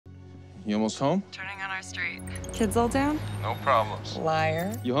You almost home? Turning on our street. Kids all down? No problems.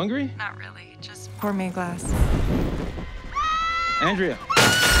 Liar. You hungry? Not really. Just pour me a glass. Andrea!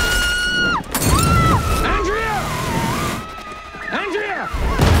 Andrea! Andrea!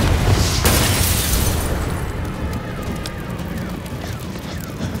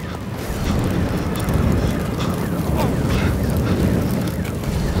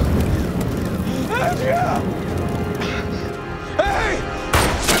 Andrea! Hey!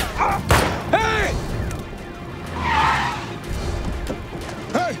 Hey!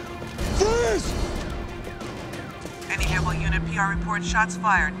 Hey! Freeze! Any Airwell unit PR reports shots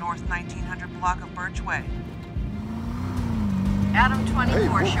fired north 1900 block of Birch Way. Adam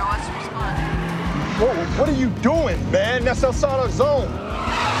 24, show us responding. Whoa, what are you doing, man? That's outside our zone.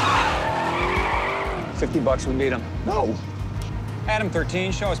 $50, we beat him. No. Adam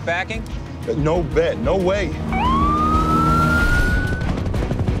 13, show us backing. No bet, no way.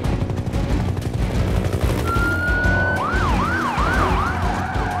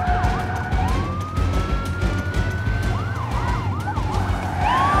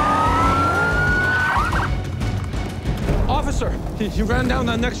 Officer, he ran down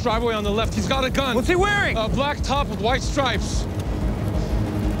that next driveway on the left. He's got a gun. What's he wearing? A black top with white stripes.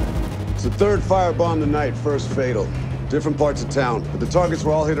 It's the third firebomb tonight, first fatal. Different parts of town, but the targets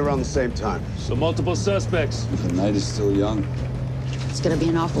were all hit around the same time. So multiple suspects. The night is still young. It's gonna be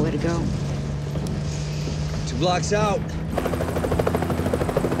an awful way to go. 2 blocks out.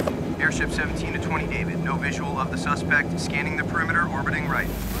 Airship 17 to 20, David. No visual of the suspect. Scanning the perimeter, orbiting right.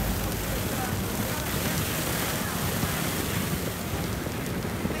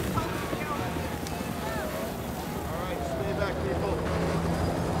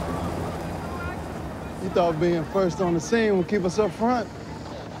 You thought being first on the scene would keep us up front?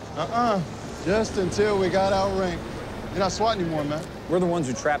 Just until we got outranked. You're not SWAT anymore, man. We're the ones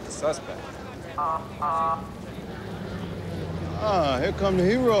who trapped the suspect. Here come the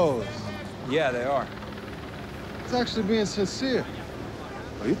heroes. Yeah, they are. It's actually being sincere.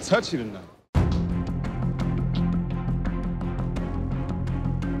 Oh, you're touchy tonight.